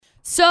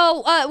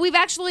So we're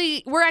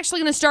actually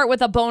going to start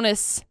with a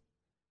bonus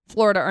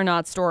Florida or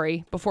not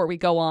story before we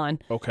go on.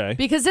 Okay.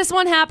 Because this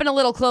one happened a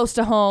little close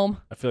to home.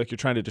 I feel like you're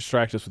trying to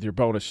distract us with your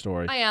bonus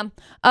story. I am.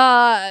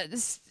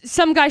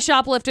 Some guy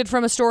shoplifted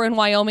from a store in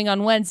Wyoming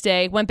on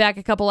Wednesday, went back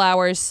a couple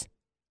hours,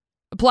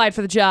 applied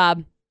for the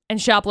job, and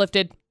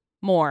shoplifted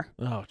more.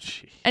 Oh,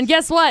 jeez. And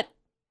guess what?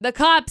 The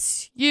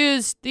cops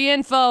used the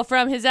info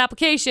from his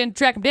application to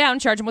track him down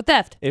and charge him with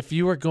theft. If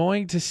you were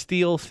going to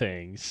steal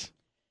things...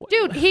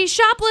 Dude, he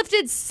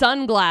shoplifted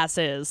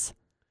sunglasses.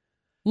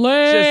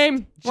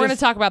 Lame. We're going to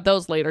talk about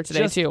those later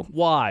today, too.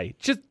 Why?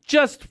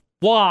 Just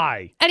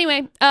why?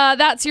 Anyway,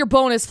 that's your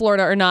bonus,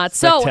 Florida or not.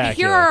 So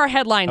here are our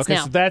headlines now.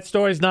 Okay, so that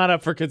story's not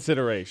up for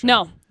consideration.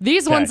 No,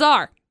 these ones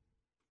are.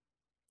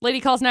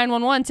 Lady calls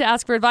 911 to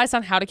ask for advice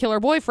on how to kill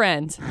her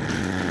boyfriend.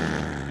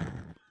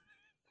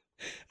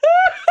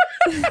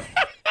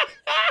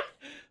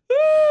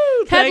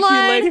 Thank you,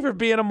 lady, for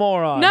being a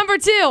moron. Number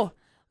 2,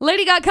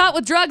 lady got caught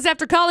with drugs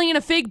after calling in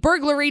a fake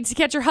burglary to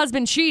catch her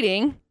husband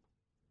cheating.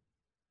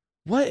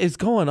 What is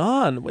going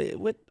on?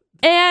 What?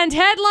 And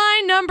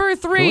headline number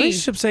 3.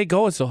 Relationships ain't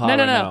going so hot right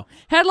now.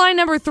 Headline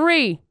number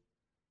 3.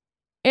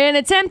 An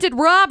attempted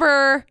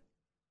robber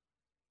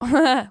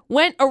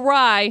went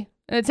awry.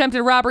 An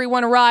attempted robbery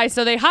went awry,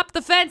 so they hopped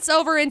the fence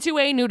over into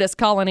a nudist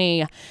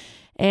colony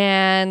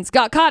and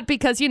got caught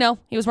because, he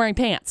was wearing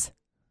pants.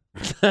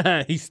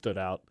 He stood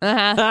out.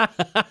 There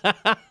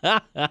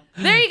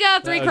you go.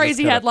 3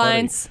 crazy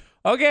headlines.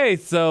 Funny. Okay,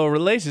 so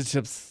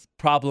relationships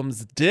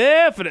problems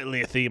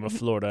definitely a theme of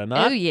Florida,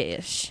 not? Oh,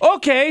 yes.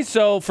 Okay,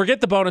 so forget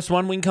the bonus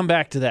one. We can come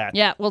back to that.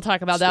 Yeah, we'll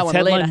talk about that one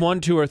headline later.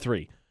 1, 2, or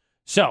 3.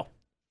 So,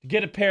 you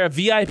get a pair of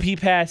VIP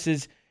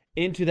passes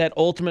into that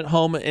Ultimate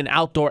Home and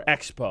Outdoor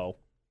Expo.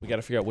 We got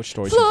to figure out which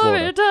stories in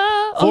Florida.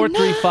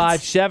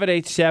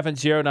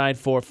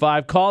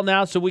 435-787-0945. Call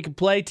now so we can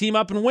play, team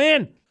up, and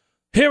win.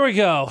 Here we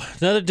go.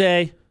 Another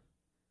day.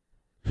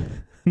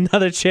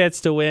 Another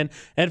chance to win.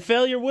 And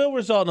failure will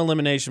result in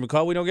elimination,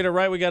 McCall. We don't get it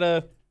right, we got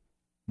to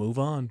move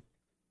on.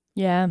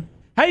 Yeah.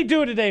 How you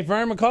doing today,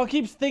 Vern? McCall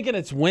keeps thinking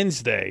it's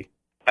Wednesday.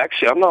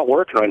 Actually, I'm not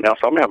working right now,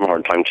 so I'm having a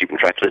hard time keeping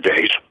track of the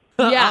days.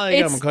 Yeah,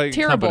 it's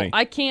terrible.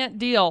 I can't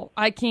deal.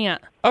 I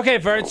can't. Okay,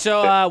 Vern,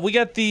 so we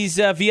got these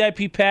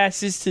VIP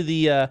passes to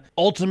the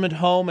Ultimate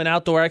Home and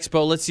Outdoor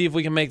Expo. Let's see if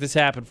we can make this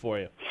happen for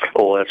you.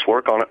 Well, let's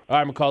work on it.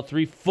 All right, McCall,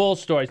 3 full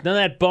stories. None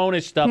of that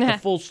bonus stuff. The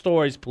full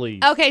stories,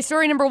 please. Okay,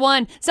 story number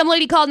 1. Some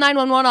lady called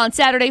 911 on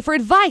Saturday for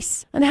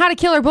advice on how to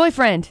kill her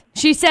boyfriend.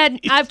 She said,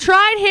 I've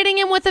tried hitting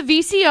him with a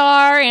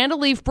VCR and a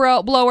leaf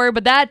blower,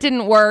 but that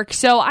didn't work,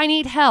 so I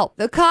need help.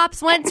 The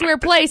cops went to her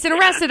place and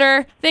arrested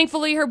her.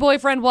 Thankfully, her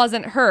boyfriend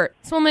wasn't hurt.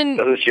 This woman...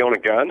 Doesn't she own a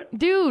gun?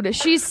 Dude,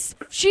 she's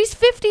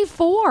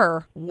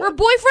 54. Her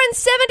boyfriend's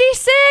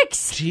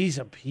 76.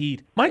 Jeez,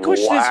 Pete. My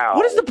question is,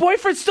 what is the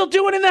boyfriend still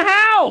doing in the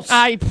house?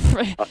 I'm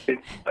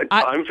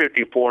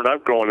 54 and I'm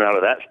growing out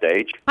of that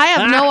stage. I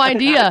have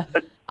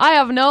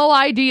no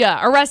idea.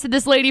 Arrested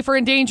this lady for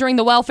endangering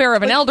the welfare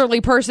of an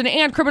elderly person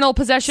and criminal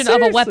possession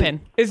of a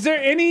weapon. Is there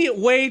any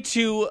way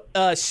to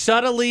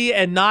subtly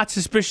and not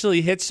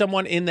suspiciously hit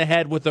someone in the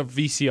head with a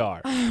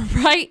VCR?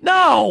 Right?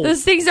 No.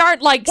 Those things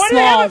aren't like Why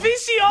small. Why do they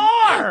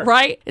have a VCR?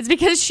 Right? It's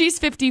because she's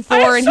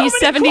 54 and he's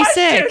 76.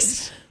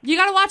 Questions. You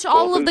got to watch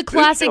all of the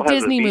classic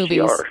Disney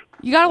movies.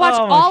 You got to watch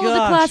all of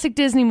the classic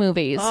Disney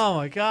movies. Oh,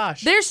 my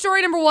gosh. There's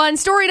story number 1.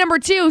 Story number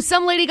 2,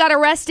 some lady got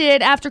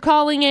arrested after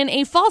calling in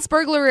a false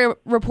burglary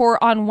report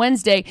on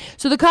Wednesday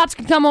so the cops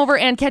could come over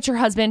and catch her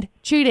husband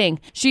cheating.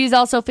 She's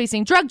also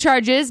facing drug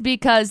charges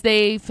because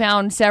they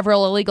found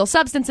several illegal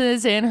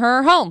substances in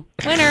her home.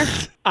 Winner.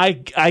 I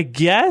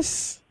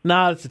guess...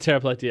 No, that's a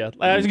terrible idea.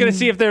 I was going to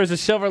see if there was a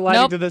silver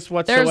lining to this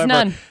whatsoever. There's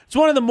none. It's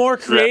one of the more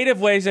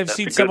creative ways I've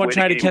seen someone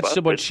try to catch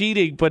someone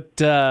cheating, but...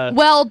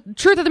 Well,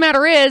 truth of the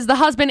matter is, the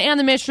husband and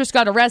the mistress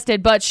got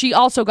arrested, but she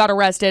also got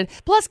arrested.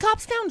 Plus,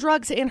 cops found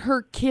drugs in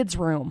her kid's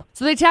room.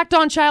 So they tacked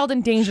on child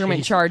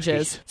endangerment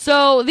charges.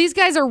 So these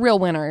guys are real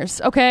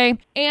winners, okay?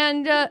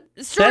 And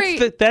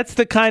That's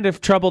the kind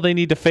of trouble they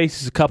need to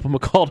face as a couple,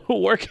 McCall, to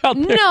work out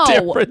their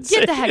differences.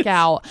 Get the heck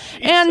out.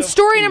 And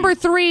story number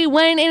 3,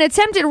 when an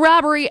attempted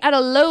robbery at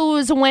a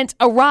Lowe's went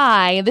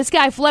awry, this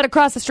guy fled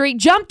across the street,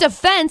 jumped a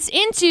fence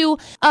into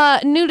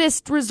a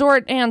nudist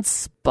resort and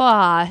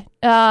spa.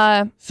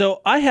 So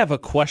I have a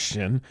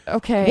question.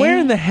 Okay. Where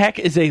in the heck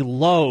is a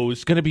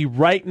Lowe's going to be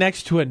right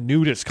next to a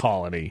nudist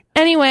colony?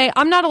 Anyway,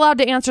 I'm not allowed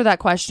to answer that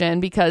question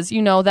because,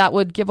 that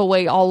would give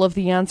away all of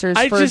the answers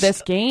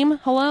this game.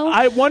 Hello?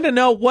 I want to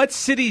know what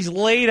city's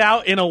laid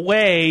out in a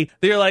way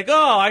that you're like,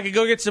 oh, I could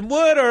go get some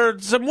wood,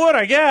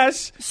 I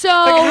guess. So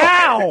like,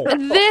 how?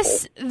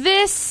 This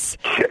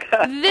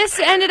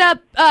ended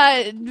up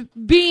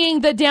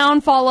being the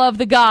downfall of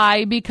the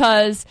guy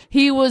because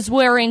he was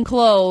wearing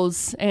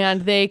clothes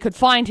and they could could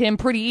find him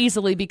pretty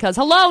easily because,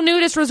 hello,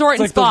 nudist resort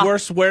It's and like spa. the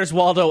worst Where's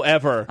Waldo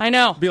ever. I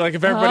know. Be like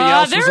if everybody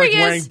else was there like he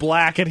is. wearing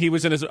black and he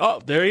was in his,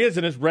 there he is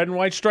in his red and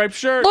white striped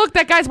shirt. Look,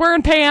 that guy's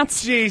wearing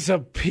pants. Jeez, a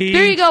Pete.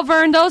 There you go,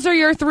 Vern. Those are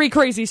your 3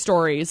 crazy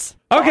stories.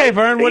 Okay,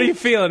 Vern, what are you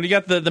feeling? You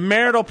got the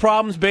marital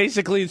problems,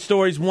 basically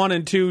stories 1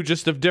 and 2,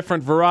 just of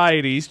different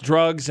varieties,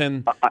 drugs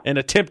and an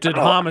attempted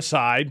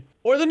homicide,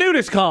 or the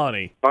nudist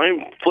colony.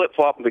 I'm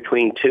flip-flopping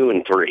between 2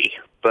 and 3,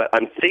 but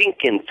I'm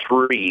thinking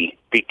 3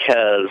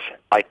 because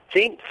I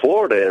think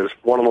Florida is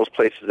one of those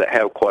places that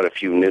have quite a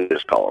few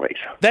nudist colonies.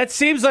 That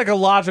seems like a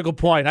logical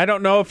point. I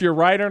don't know if you're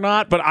right or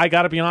not, but I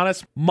got to be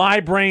honest, my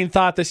brain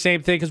thought the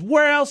same thing, because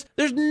where else?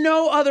 There's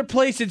no other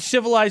place in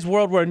civilized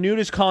world where a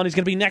nudist colony is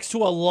going to be next to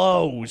a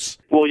Lowe's.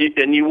 Well,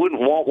 and you wouldn't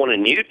want one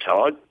in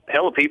Utah.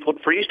 Hell, people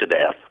would freeze to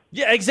death.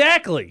 Yeah,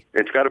 exactly.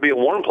 It's got to be a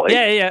warm place.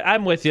 Yeah,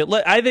 I'm with you.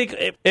 I think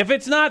if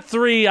it's not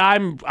 3,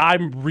 I'm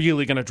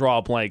really going to draw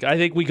a blank. I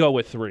think we go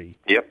with 3.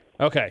 Yep.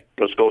 Okay.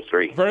 Let's go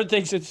 3. Vern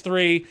thinks it's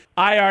 3.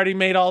 I already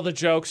made all the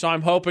jokes, so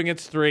I'm hoping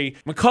it's 3.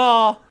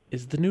 McCall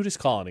is the nudist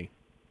colony.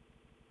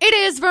 It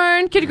is,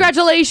 Vern.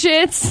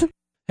 Congratulations.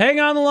 Hang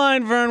on the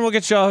line, Vern. We'll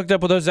get you all hooked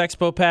up with those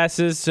expo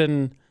passes,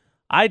 and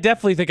I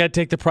definitely think I'd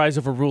take the prize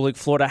over ruling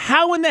Florida.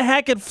 How in the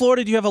heck in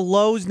Florida do you have a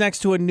Lowe's next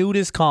to a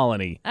nudist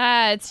colony?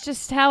 It's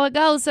just how it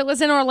goes. It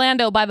was in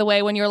Orlando, by the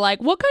way, when you're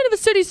like, what kind of a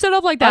city set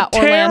up like that? A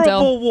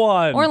terrible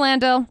one.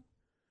 Orlando.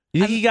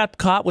 You think he got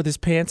caught with his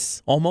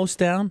pants almost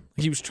down?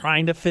 He was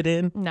trying to fit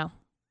in? No.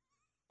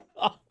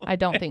 I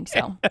don't think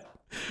so.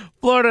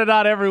 Florida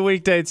Not every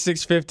weekday at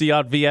 6:50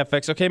 on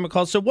VFX. Okay,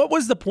 McCall, so what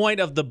was the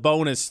point of the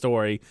bonus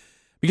story?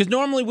 Because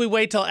normally we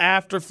wait till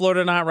after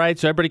Florida Not, right?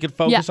 So everybody could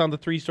focus on the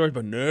 3 stories.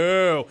 But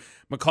no,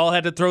 McCall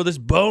had to throw this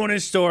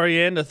bonus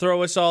story in to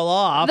throw us all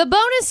off. The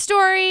bonus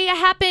story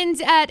happened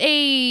at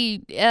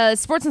a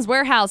Sportsman's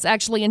Warehouse,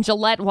 actually, in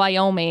Gillette,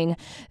 Wyoming.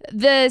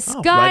 This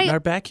guy... right in our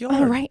backyard.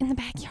 Oh, right in the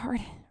backyard.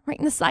 Right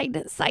in the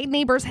side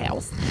neighbor's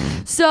house.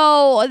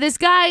 So this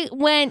guy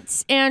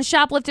went and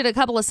shoplifted a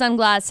couple of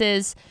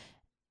sunglasses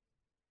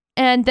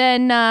and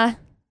then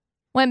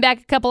went back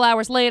a couple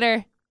hours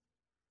later,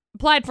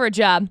 applied for a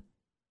job.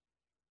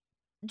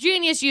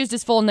 Genius, used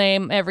his full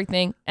name,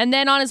 everything. And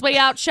then on his way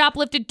out,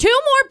 shoplifted 2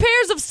 more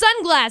pairs of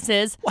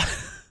sunglasses.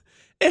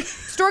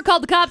 Store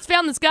called the cops,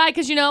 found this guy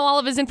because, all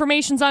of his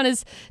information's on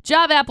his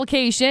job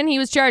application. He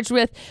was charged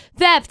with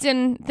theft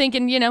and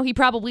thinking, he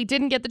probably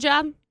didn't get the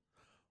job.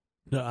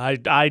 No,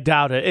 I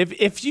doubt it.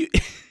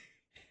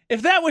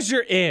 If that was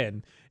your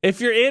in,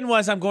 if your in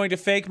was I'm going to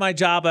fake my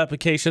job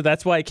application,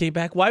 that's why I came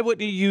back, why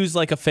wouldn't you use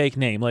like a fake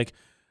name? Like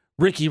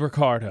Ricky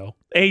Ricardo,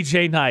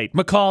 AJ Knight,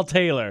 McCall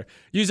Taylor.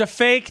 Use a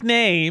fake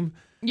name.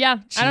 Yeah,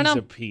 Jeez, I don't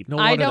know. Pete. No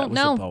wonder that was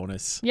a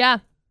bonus. Yeah.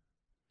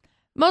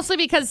 Mostly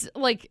because,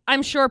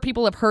 I'm sure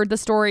people have heard the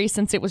story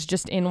since it was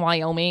just in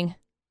Wyoming.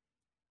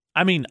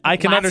 I mean, I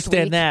can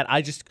understand week. that.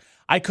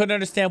 I couldn't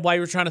understand why you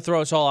were trying to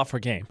throw us all off our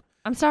game.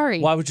 I'm sorry.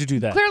 Why would you do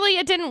that? Clearly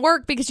it didn't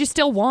work because you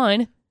still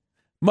won.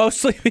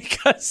 Mostly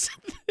because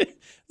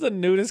the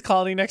nudist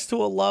colony next to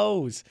a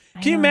Lowe's.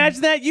 Can you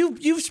imagine that?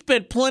 You've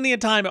spent plenty of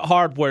time at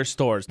hardware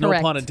stores, no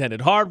Correct. pun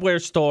intended, hardware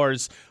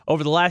stores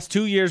over the last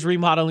 2 years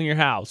remodeling your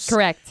house.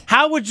 Correct.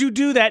 How would you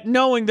do that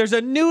knowing there's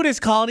a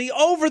nudist colony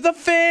over the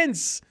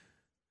fence?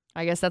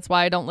 I guess that's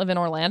why I don't live in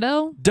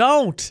Orlando.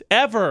 Don't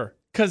ever,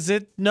 because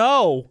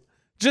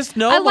just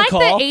no, I like McCall.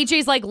 that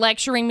AJ's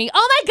lecturing me.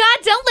 Oh my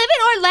God, don't live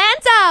in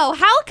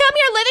Orlando. How come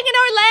you're living in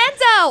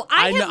Orlando?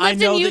 I have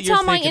lived in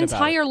Utah my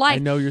entire life. I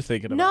know you're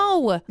thinking about it.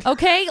 No,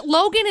 okay?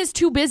 Logan is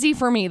too busy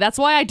for me. That's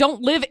why I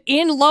don't live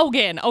in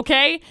Logan,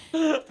 okay?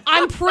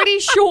 I'm pretty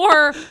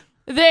sure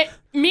that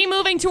me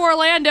moving to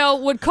Orlando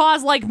would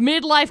cause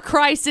midlife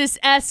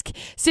crisis-esque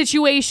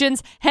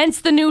situations,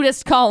 hence the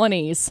nudist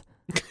colonies.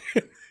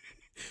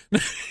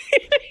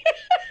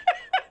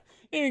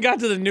 You got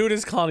to the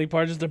nudist colony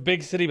part, just a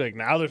big city.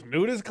 Now there's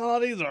nudist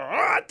colonies or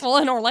what? Well,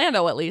 in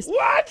Orlando, at least.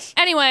 What?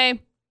 Anyway,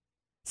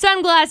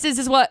 sunglasses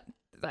is what...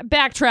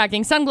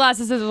 Backtracking.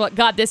 Sunglasses is what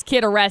got this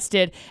kid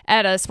arrested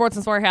at a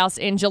Sportsman's Warehouse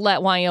in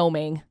Gillette,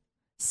 Wyoming.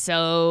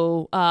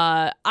 So,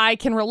 I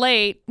can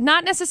relate.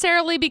 Not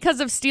necessarily because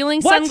of stealing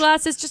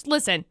sunglasses. Just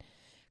listen.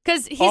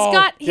 Because he's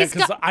got...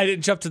 I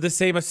didn't jump to the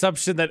same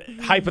assumption that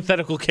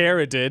hypothetical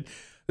Kara did.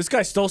 This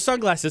guy stole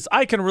sunglasses.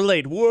 I can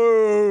relate.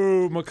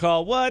 Whoa,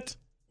 McCall, what?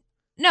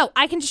 No,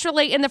 I can just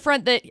relate in the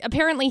front that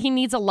apparently he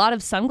needs a lot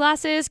of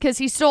sunglasses because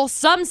he stole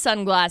some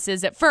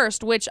sunglasses at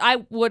first, which I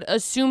would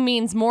assume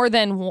means more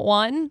than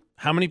one.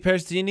 How many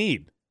pairs do you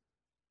need?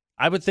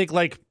 I would think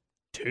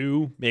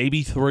 2,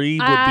 maybe 3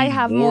 would be I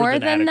have more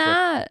than adequate.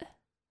 that.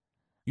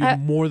 You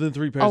have more than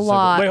 3 pairs a of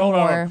lot sunglasses.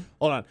 Wait, more.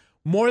 Hold on.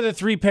 More than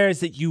 3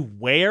 pairs that you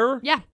wear? Yeah.